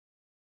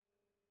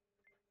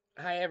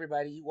Hi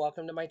everybody,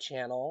 welcome to my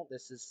channel.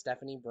 This is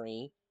Stephanie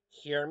Bree.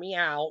 Hear me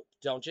out.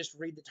 Don't just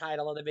read the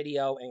title of the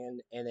video and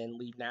then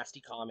leave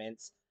nasty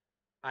comments.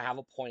 I have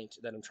a point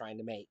that I'm trying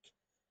to make.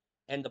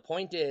 And the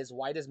point is,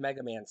 why does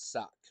Mega Man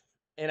suck?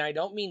 And I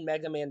don't mean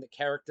Mega Man the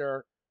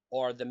character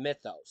or the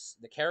mythos.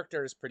 The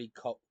character is pretty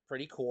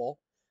cool,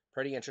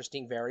 pretty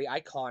interesting, very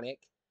iconic.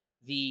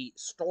 The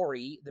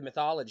story, the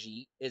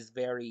mythology is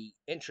very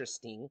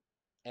interesting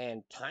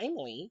and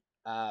timely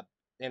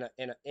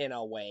in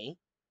a way,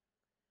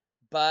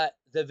 but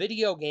the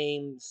video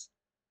games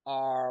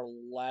are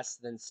less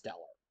than stellar.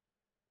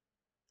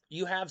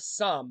 You have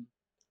some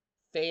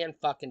fan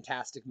fucking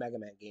tastic Mega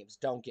Man games,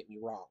 don't get me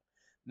wrong.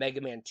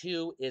 Mega Man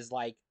 2 is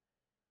like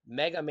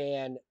Mega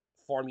Man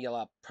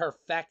formula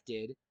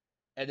perfected,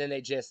 and then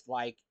they just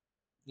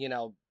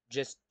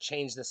just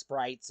changed the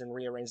sprites and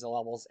rearranged the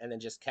levels and then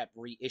just kept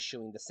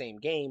reissuing the same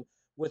game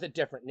with a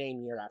different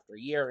name year after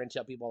year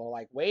until people are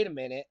like, wait a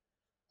minute,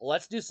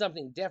 let's do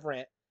something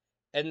different.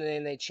 And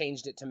then they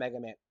changed it to Mega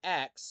Man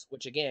X,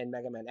 which again,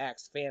 Mega Man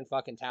X, fan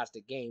fucking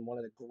tastic game, one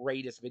of the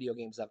greatest video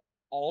games of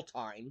all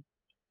time.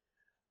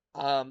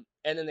 And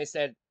then they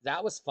said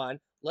that was fun.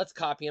 Let's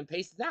copy and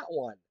paste that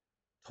one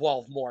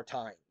 12 more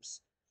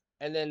times.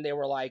 And then they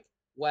were like,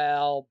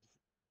 well,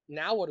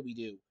 now what do we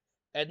do?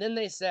 And then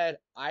they said,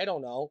 I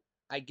don't know.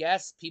 I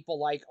guess people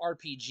like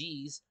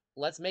RPGs.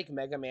 Let's make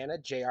Mega Man a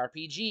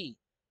JRPG.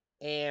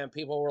 And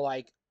people were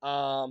like,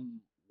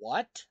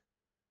 what?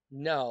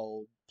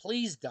 No,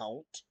 please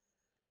don't,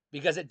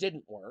 because it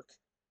didn't work.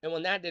 And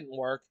when that didn't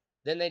work,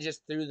 then they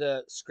just threw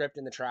the script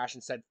in the trash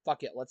and said,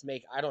 fuck it, let's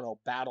make, I don't know,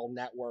 Battle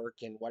Network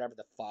and whatever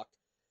the fuck.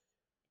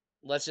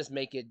 Let's just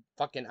make it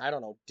fucking, I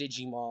don't know,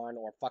 Digimon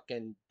or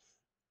fucking,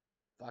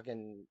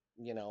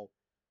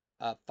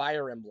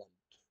 Fire Emblem.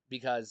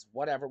 Because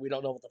whatever, we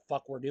don't know what the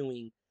fuck we're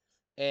doing.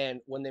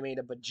 And when they made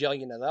a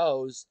bajillion of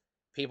those,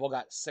 people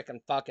got sick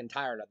and fucking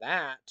tired of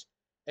that.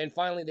 And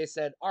finally they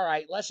said, all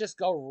right, let's just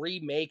go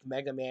remake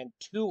Mega Man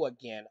 2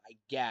 again, I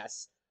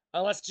guess.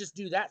 And let's just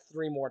do that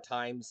 3 more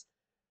times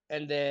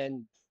and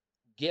then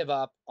give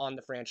up on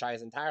the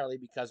franchise entirely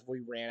because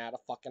we ran out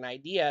of fucking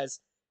ideas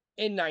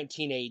in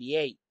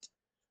 1988.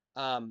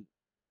 Um,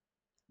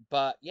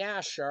 but yeah,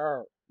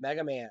 sure,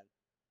 Mega Man.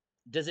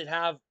 Does it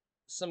have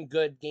some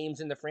good games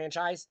in the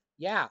franchise?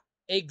 Yeah,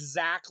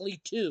 exactly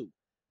two.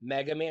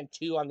 Mega Man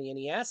 2 on the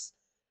NES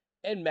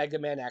and Mega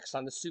Man X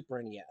on the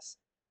Super NES.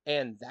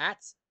 And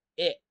that's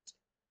it.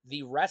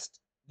 The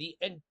rest, the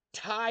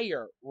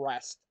entire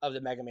rest of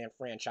the Mega Man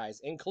franchise,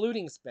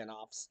 including spin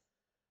offs,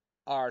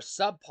 are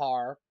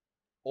subpar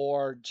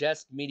or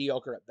just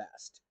mediocre at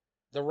best.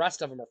 The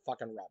rest of them are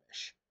fucking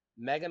rubbish.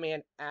 Mega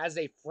Man as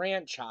a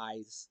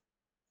franchise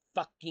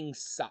fucking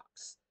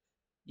sucks.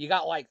 You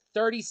got like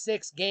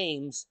 36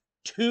 games,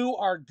 two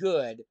are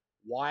good.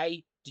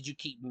 Why did you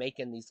keep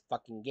making these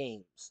fucking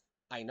games?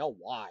 I know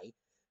why.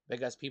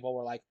 Because people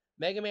were like,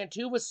 Mega Man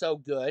 2 was so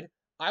good,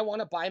 I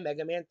want to buy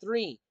Mega Man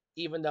 3,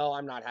 even though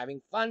I'm not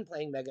having fun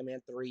playing Mega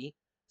Man 3.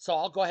 So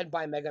I'll go ahead and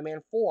buy Mega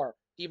Man 4,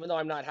 even though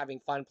I'm not having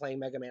fun playing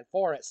Mega Man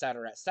 4,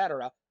 etc.,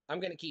 etc. I'm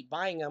going to keep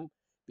buying them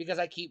because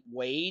I keep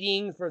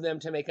waiting for them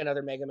to make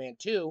another Mega Man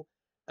 2.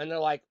 And they're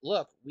like,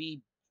 look,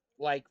 we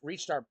like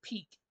reached our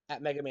peak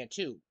at Mega Man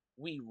 2.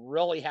 We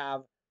really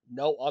have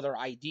no other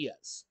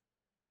ideas.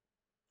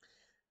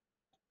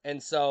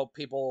 And so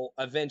people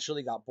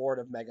eventually got bored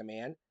of Mega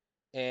Man,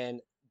 and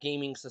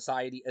gaming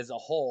society as a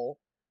whole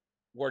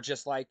were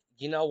just like,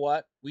 you know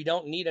what? We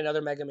don't need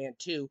another Mega Man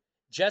 2.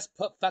 Just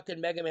put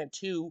fucking Mega Man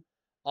 2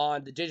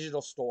 on the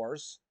digital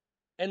stores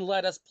and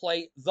let us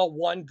play the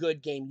one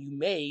good game you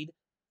made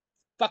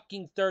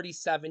fucking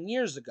 37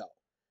 years ago.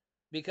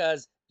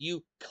 Because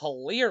you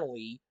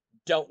clearly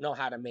don't know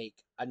how to make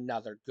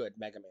another good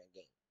Mega Man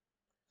game.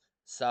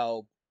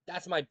 So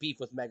that's my beef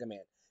with Mega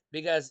Man.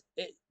 Because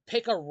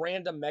pick a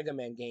random Mega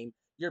Man game,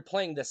 you're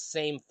playing the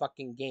same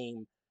fucking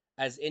game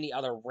as any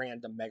other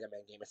random Mega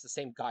Man game. It's the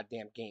same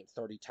goddamn game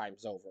 30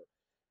 times over.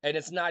 And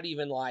it's not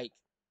even like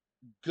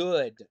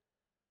good,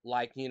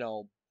 like,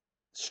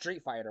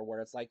 Street Fighter,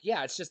 where it's like,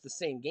 yeah, it's just the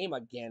same game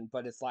again,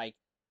 but it's like,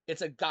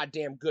 it's a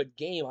goddamn good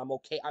game. I'm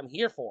okay. I'm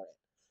here for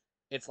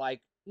it. It's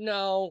like,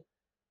 no,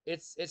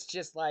 it's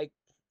just like,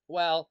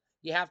 well,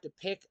 you have to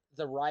pick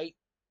the right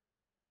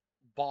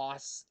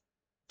boss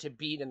to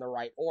beat in the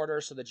right order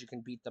so that you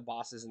can beat the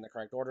bosses in the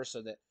correct order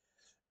so that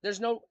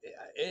there's no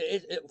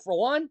for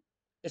one,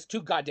 it's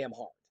too goddamn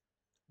hard.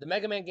 The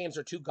Mega Man games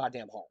are too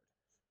goddamn hard.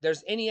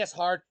 There's NES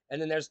hard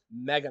and then there's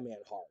Mega Man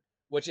hard,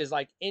 which is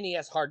like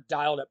NES hard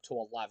dialed up to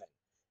 11.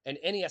 And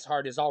NES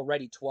hard is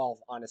already 12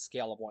 on a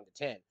scale of 1 to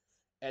 10.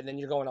 And then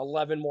you're going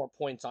 11 more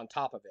points on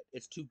top of it.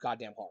 It's too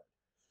goddamn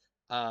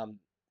hard.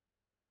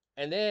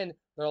 And then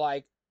they're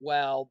like,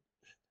 well,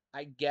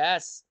 I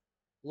guess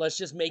let's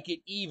just make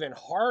it even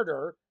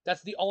harder.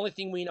 That's the only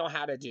thing we know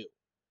how to do.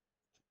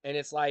 And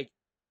it's like,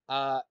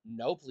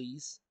 no,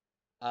 please.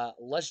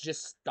 Let's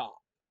just stop.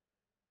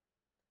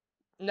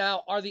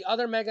 Now, are the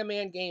other Mega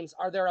Man games,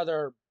 are there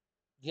other,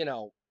 you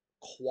know,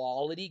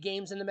 quality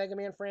games in the Mega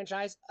Man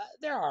franchise?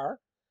 There are.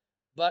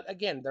 But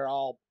again, they're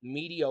all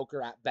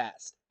mediocre at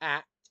best.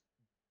 At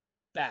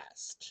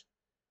best.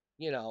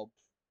 You know,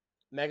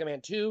 Mega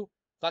Man 2,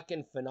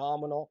 fucking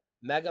phenomenal.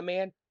 Mega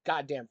Man,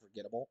 goddamn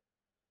forgettable.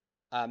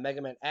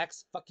 Mega Man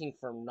X, fucking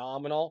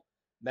phenomenal.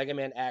 Mega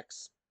Man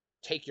X,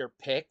 take your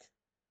pick.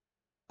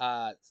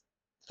 Uh,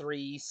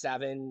 3,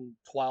 7,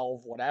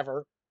 12,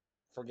 whatever,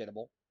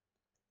 forgettable.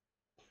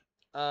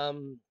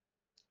 Um,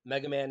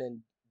 Mega Man and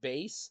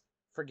Base,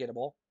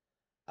 forgettable.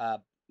 Uh,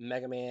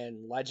 Mega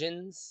Man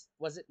Legends,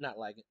 was it? Not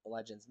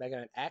Legends. Mega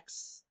Man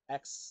X,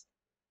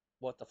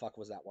 what the fuck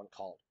was that one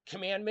called?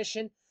 Command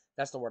Mission?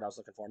 That's the word I was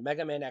looking for.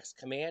 Mega Man X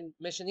Command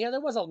Mission. Yeah,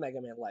 there was a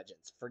Mega Man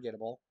Legends,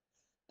 forgettable.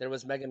 There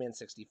was Mega Man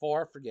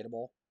 64,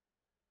 forgettable.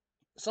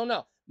 So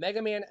no,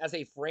 Mega Man as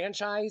a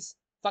franchise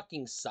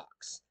fucking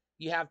sucks.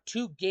 You have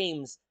 2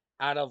 games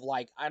out of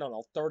like, I don't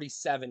know,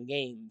 37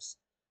 games.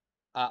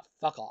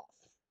 Fuck off.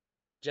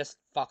 Just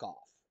fuck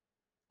off.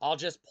 I'll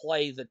just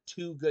play the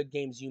 2 good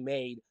games you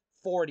made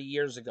 40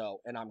 years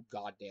ago, and I'm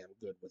goddamn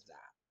good with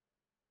that.